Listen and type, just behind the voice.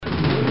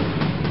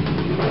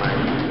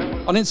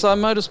On Inside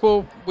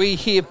Motorsport, we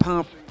hear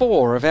part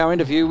 4 of our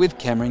interview with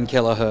Cameron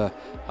Kelleher.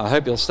 I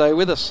hope you'll stay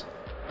with us.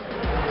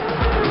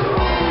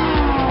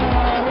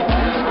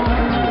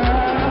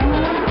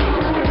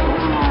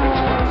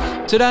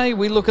 Today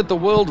we look at the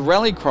World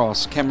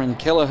Rallycross. Cameron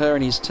Kelleher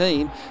and his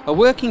team are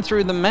working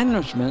through the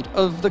management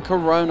of the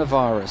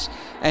coronavirus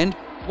and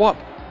what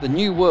the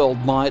new world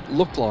might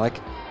look like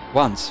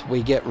once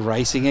we get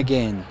racing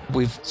again.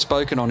 We've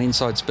spoken on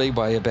Inside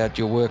Speedway about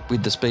your work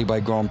with the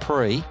Speedway Grand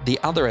Prix. The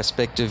other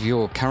aspect of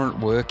your current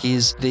work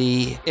is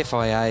the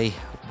FIA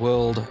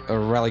World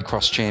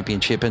Rallycross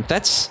Championship, and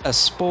that's a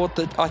sport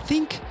that I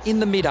think in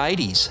the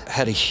mid-80s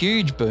had a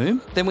huge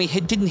boom. Then we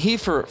didn't hear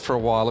for it for a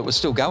while. It was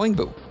still going,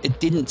 but it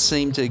didn't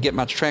seem to get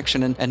much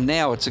traction, and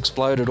now it's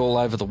exploded all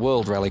over the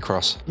world,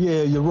 Rallycross.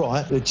 Yeah, you're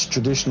right. Its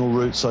traditional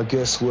roots, I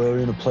guess, were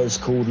in a place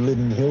called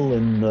Liddon Hill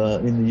in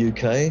the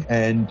UK,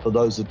 and for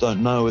those that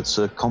don't know, it's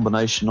a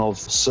combination of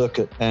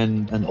circuit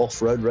and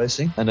off-road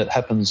racing, and it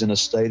happens in a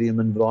stadium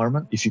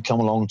environment. If you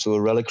come along to a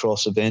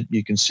Rallycross event,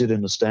 you can sit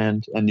in the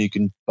stand and you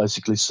can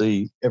basically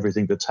see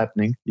everything that's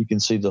happening. You can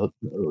see the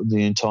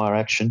entire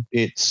action.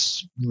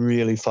 It's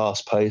really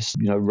fast-paced.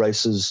 You know,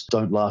 races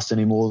don't last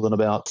any more than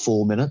about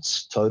 4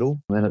 minutes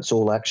total, and it's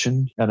all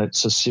action. And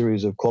it's a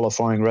series of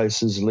qualifying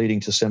races leading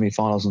to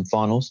semi-finals and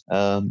finals.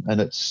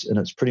 And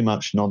it's pretty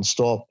much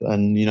non-stop.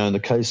 And you know, in the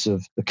case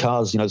of the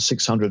cars,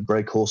 600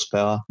 brake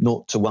horsepower,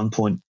 0 to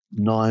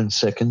 1.9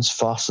 seconds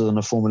faster than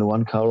a Formula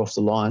One car off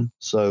the line.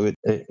 So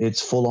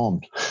it's full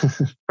on.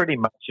 Pretty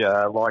much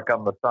like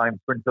on the same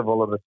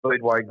principle of the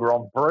Speedway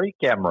Grand Prix,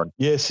 Cameron.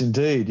 Yes,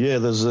 indeed. Yeah,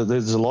 there's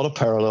a lot of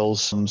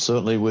parallels,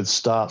 certainly with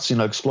starts.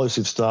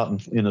 Explosive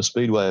start in a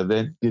Speedway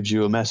event gives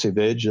you a massive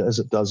edge, as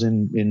it does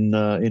in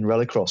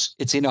Rallycross.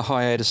 It's in a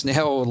hiatus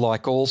now,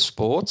 like all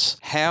sports.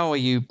 How are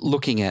you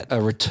looking at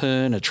a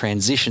return, a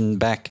transition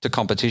back to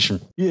competition?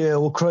 Yeah,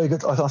 well, Craig,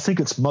 I think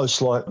it's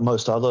most like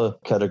most other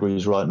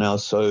categories right now.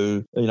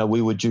 So,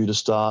 we were due to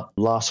start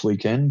last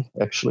weekend,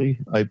 actually,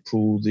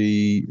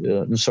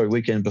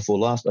 weekend before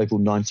last, April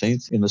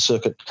 19th, in the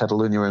Circuit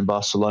Catalunya in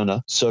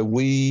Barcelona. So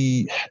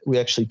we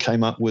actually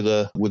came up with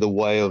a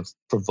way of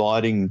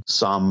providing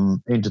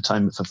some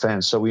entertainment for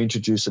fans. So we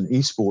introduced an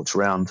esports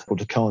round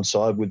to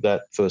coincide with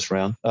that first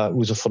round. It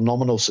was a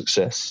phenomenal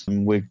success.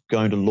 And we're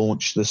going to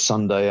launch this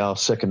Sunday our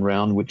second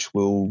round, which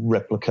will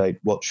replicate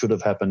what should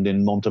have happened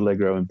in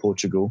Montenegro in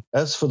Portugal.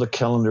 As for the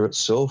calendar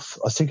itself,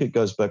 I think it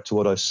goes back to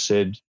what I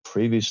said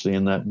previously,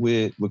 in that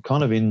we're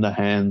kind of in the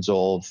hands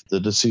of the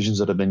decisions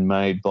that have been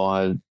made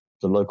by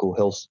the local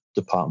health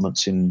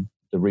departments in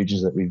the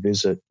regions that we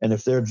visit. And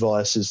if their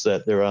advice is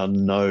that there are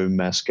no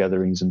mass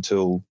gatherings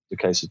until, the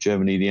case of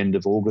Germany, the end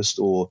of August,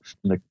 or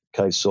in the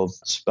case of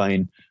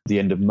Spain, the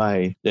end of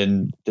May,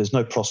 then there's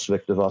no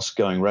prospect of us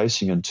going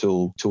racing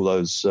until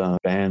those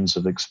bans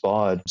have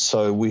expired.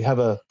 So we have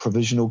a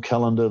provisional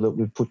calendar that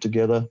we've put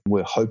together.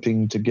 We're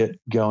hoping to get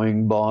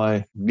going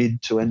by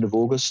mid to end of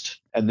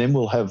August, and then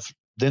we'll have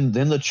Then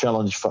the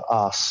challenge for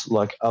us,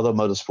 like other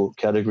motorsport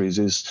categories,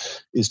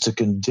 is to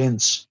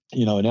condense.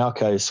 In our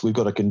case, we've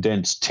got to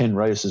condense 10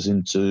 races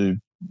into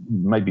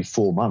maybe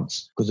 4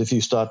 months. Because if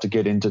you start to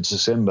get into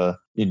December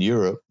in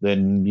Europe,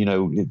 then,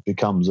 it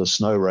becomes a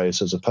snow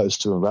race as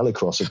opposed to a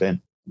rallycross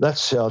event.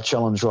 That's our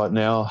challenge right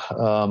now.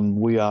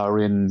 We are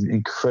in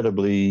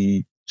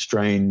incredibly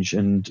strange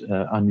and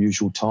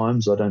unusual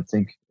times. I don't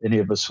think any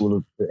of us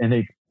will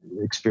have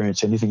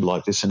experience anything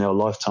like this in our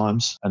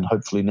lifetimes, and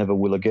hopefully never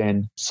will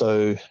again.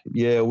 So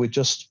yeah,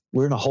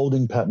 we're in a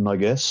holding pattern, I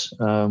guess.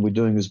 We're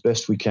doing as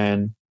best we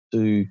can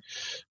to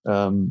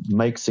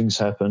make things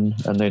happen,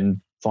 and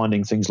then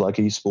finding things like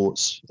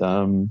esports.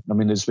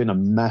 There's been a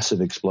massive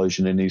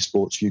explosion in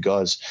esports. You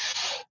guys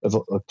have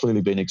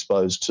clearly been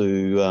exposed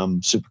to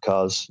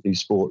supercars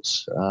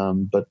esports,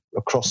 but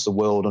across the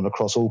world and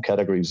across all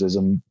categories,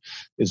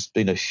 there's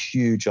been a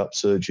huge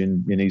upsurge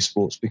in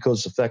esports,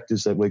 because the fact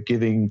is that we're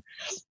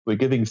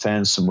giving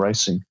fans some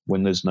racing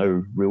when there's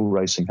no real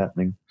racing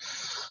happening.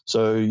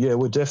 So yeah,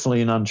 we're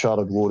definitely in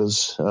uncharted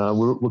waters.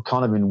 We're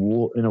kind of in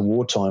a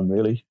wartime,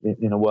 really,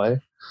 in a way.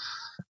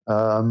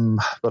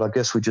 But I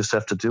guess we just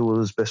have to deal with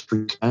it as best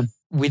we can.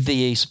 With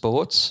the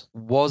esports,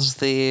 was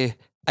there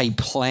a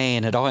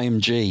plan at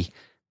IMG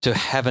to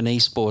have an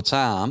esports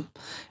arm?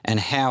 And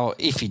how,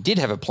 if you did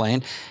have a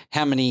plan,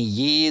 how many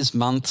years,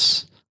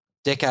 months,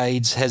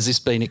 decades has this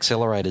been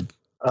accelerated?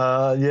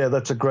 Yeah,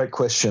 that's a great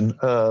question.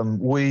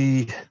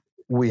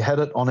 We had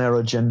it on our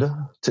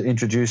agenda to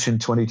introduce in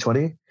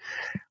 2020.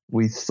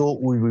 We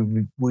thought we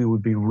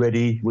would be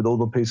ready with all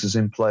the pieces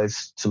in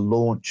place to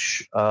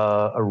launch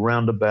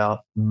around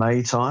about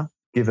May time,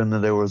 given that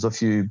there was a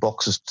few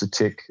boxes to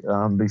tick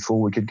before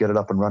we could get it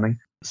up and running.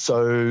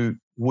 So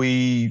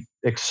we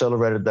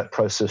accelerated that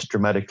process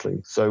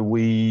dramatically. So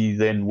we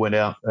then went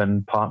out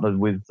and partnered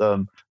with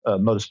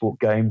Motorsport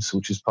Games,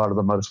 which is part of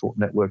the Motorsport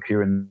Network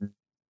here in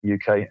the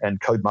UK, and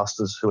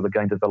Codemasters, who are the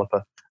game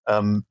developer,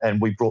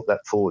 and we brought that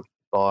forward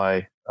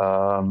by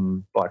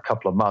a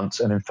couple of months.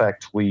 And in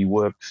fact, we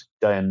worked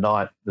day and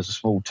night. There's a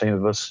small team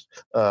of us,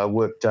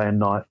 worked day and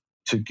night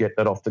to get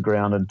that off the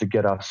ground and to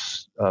get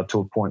us to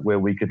a point where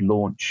we could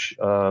launch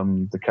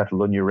the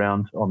Catalonia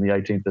round on the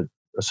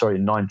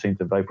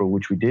 19th of April,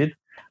 which we did.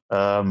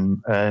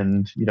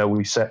 And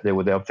we sat there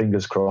with our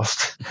fingers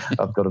crossed.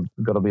 I've got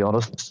to be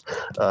honest,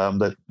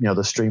 that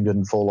the stream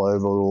didn't fall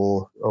over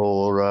or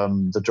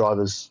the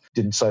drivers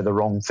didn't say the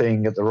wrong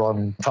thing at the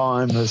wrong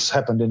time, as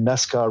happened in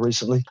NASCAR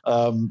recently.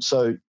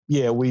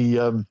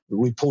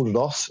 We pulled it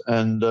off,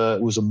 and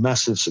it was a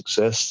massive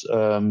success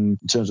in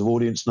terms of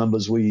audience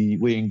numbers.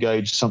 We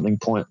engaged something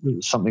like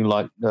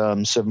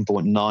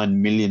 7.9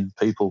 million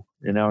people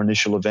in our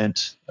initial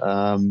event.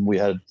 We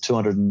had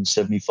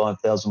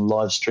 275,000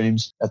 live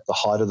streams at the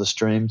height of the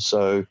stream.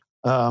 So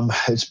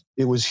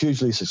it was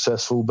hugely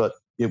successful, but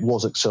it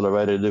was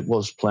accelerated. It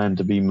was planned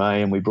to be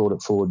May, and we brought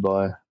it forward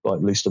by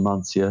at least a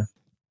month, yeah.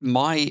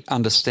 My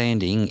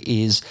understanding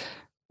is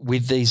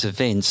with these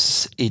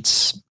events,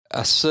 it's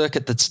a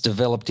circuit that's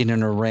developed in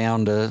and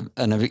around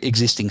an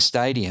existing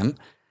stadium.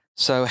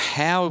 So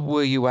how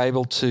were you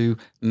able to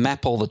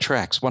map all the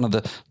tracks? One of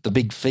the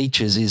big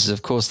features is,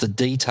 of course, the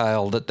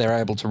detail that they're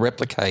able to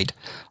replicate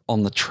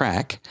on the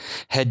track.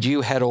 Had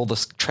you had all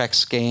the tracks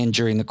scanned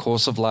during the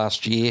course of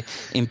last year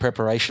in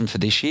preparation for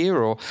this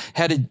year, or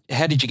how did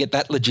you get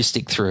that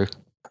logistic through?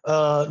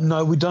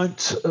 No, we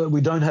don't. We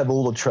don't have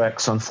all the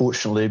tracks,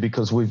 unfortunately,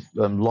 because we've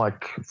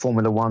like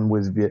Formula One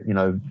with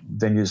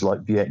venues like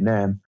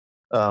Vietnam.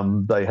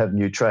 They have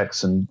new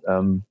tracks, and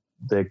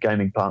their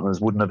gaming partners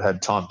wouldn't have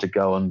had time to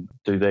go and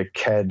do their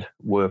CAD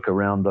work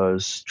around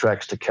those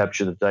tracks to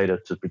capture the data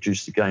to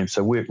produce the game.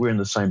 So we're in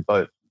the same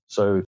boat.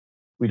 So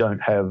we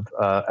don't have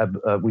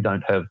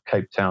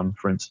Cape Town,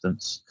 for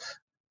instance,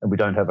 and we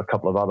don't have a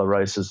couple of other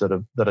races that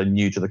are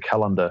new to the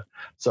calendar.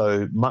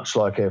 So much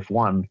like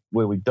F1,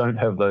 where we don't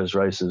have those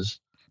races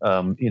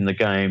in the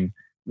game,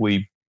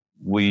 we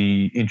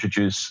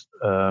introduce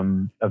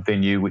a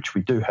venue which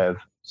we do have.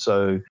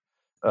 So,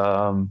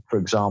 for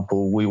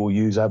example, we will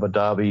use Abu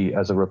Dhabi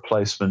as a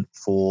replacement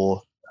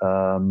for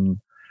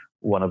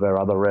one of our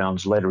other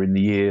rounds later in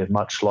the year.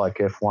 Much like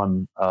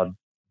F1,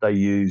 they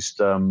used,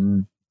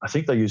 I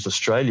think they used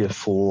Australia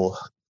for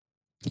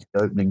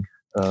the opening.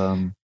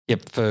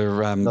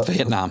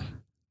 Vietnam.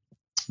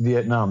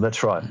 Vietnam,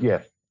 that's right,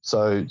 yeah.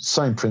 So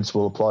same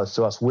principle applies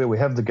to us. Where we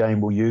have the game,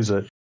 we'll use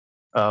it,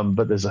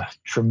 but there's a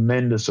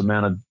tremendous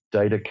amount of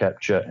data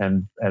capture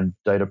and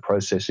data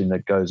processing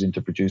that goes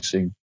into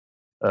producing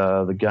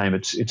the game.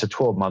 It's a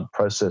 12-month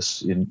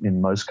process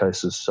in most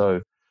cases.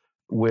 So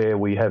where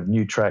we have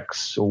new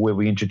tracks or where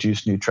we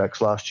introduced new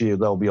tracks last year,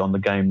 they'll be on the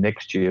game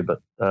next year,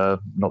 but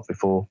not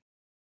before.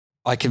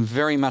 I can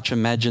very much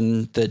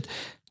imagine that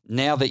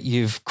now that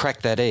you've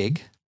cracked that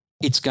egg,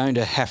 it's going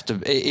to have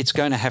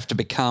to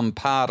become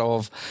part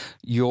of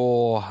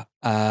your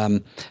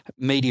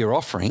media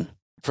offering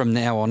from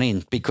now on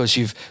in, because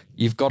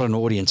you've got an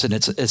audience, and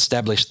it's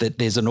established that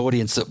there's an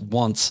audience that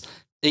wants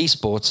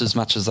esports as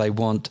much as they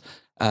want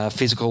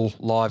physical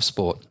live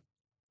sport.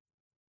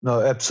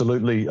 No,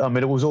 absolutely. I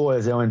mean, it was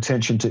always our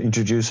intention to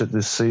introduce it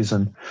this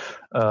season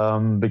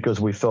because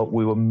we felt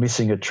we were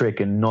missing a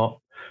trick in not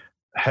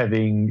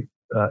having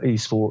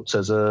esports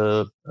as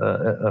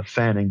a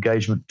fan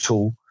engagement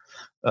tool.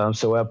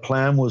 So our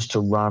plan was to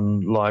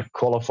run like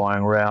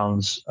qualifying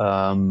rounds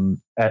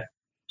at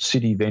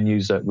city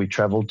venues that we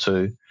traveled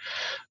to,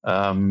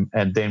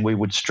 and then we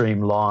would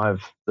stream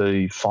live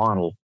the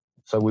final.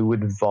 So we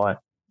would invite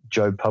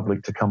Joe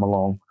Public to come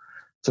along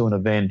to an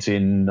event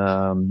in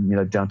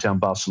downtown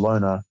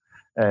Barcelona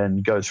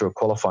and go through a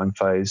qualifying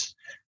phase,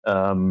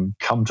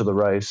 come to the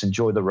race,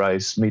 enjoy the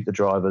race, meet the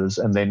drivers,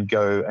 and then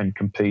go and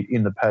compete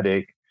in the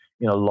paddock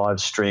in a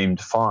live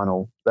streamed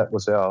final. That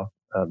was our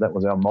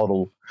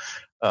model.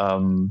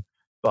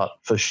 But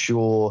for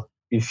sure,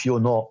 if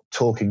you're not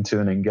talking to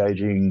and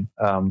engaging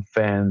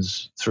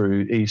fans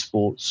through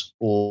esports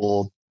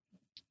or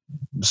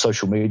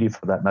social media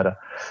for that matter,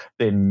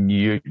 then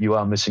you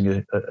are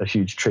missing a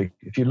huge trick.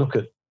 If you look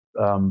at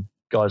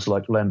guys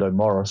like Lando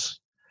Norris,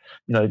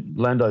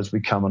 Lando's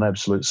become an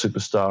absolute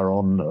superstar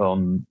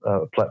on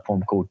a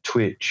platform called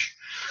Twitch.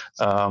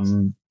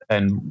 And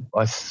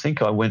I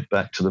think I went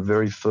back to the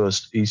very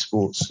first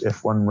esports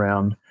F1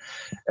 round.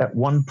 At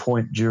one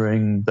point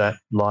during that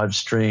live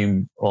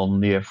stream on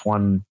the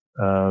F1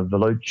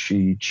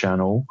 Veloci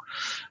channel,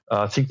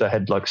 I think they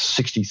had like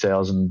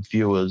 60,000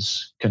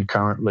 viewers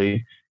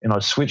concurrently. And I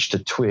switched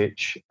to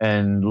Twitch,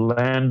 and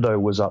Lando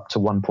was up to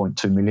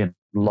 1.2 million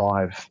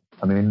live.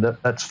 I mean,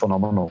 that's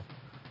phenomenal.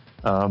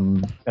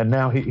 And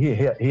now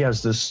he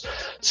has this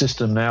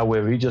system now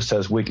where he just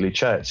has weekly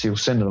chats. He'll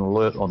send an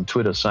alert on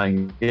Twitter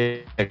saying, yeah,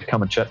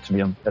 come and chat to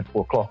me at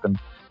 4 o'clock. And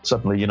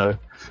suddenly,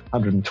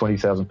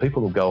 120,000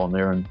 people will go on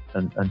there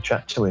and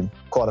chat to him,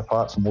 quite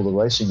apart from all the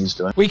racing he's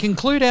doing. We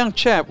conclude our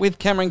chat with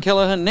Cameron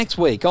Kelleher next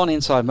week on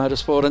Inside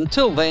Motorsport.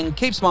 Until then,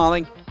 keep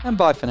smiling and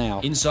bye for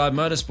now. Inside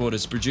Motorsport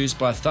is produced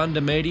by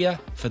Thunder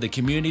Media for the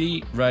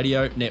Community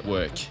Radio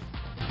Network.